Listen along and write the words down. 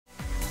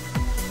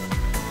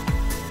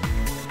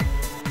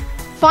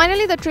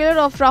Finally, the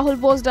trailer of Rahul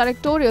Bose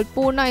directorial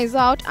Poorna is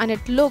out and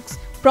it looks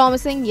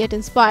promising yet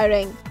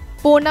inspiring.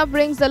 Poorna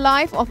brings the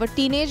life of a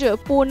teenager,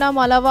 Poorna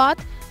Malavath,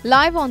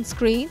 live on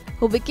screen,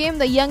 who became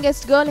the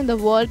youngest girl in the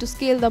world to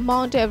scale the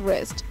Mount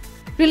Everest.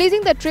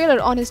 Releasing the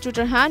trailer on his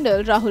Twitter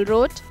handle, Rahul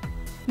wrote,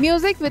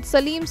 "Music with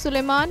Salim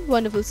Suleiman,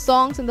 wonderful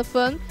songs in the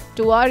film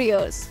to our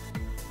ears."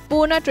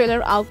 Poorna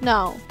trailer out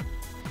now.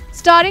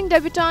 Starring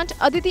debutante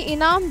Aditi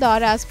Inamdar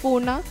as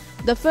Poorna,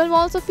 the film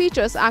also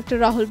features actor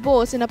Rahul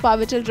Bose in a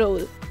pivotal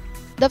role.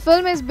 The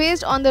film is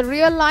based on the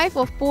real life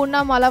of Poorna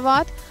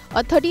Malavath,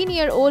 a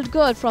 13-year-old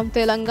girl from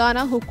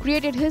Telangana who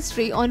created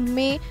history on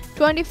May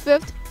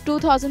 25,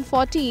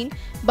 2014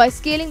 by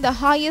scaling the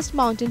highest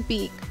mountain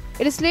peak.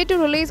 It is slated to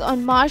release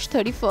on March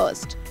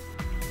 31st.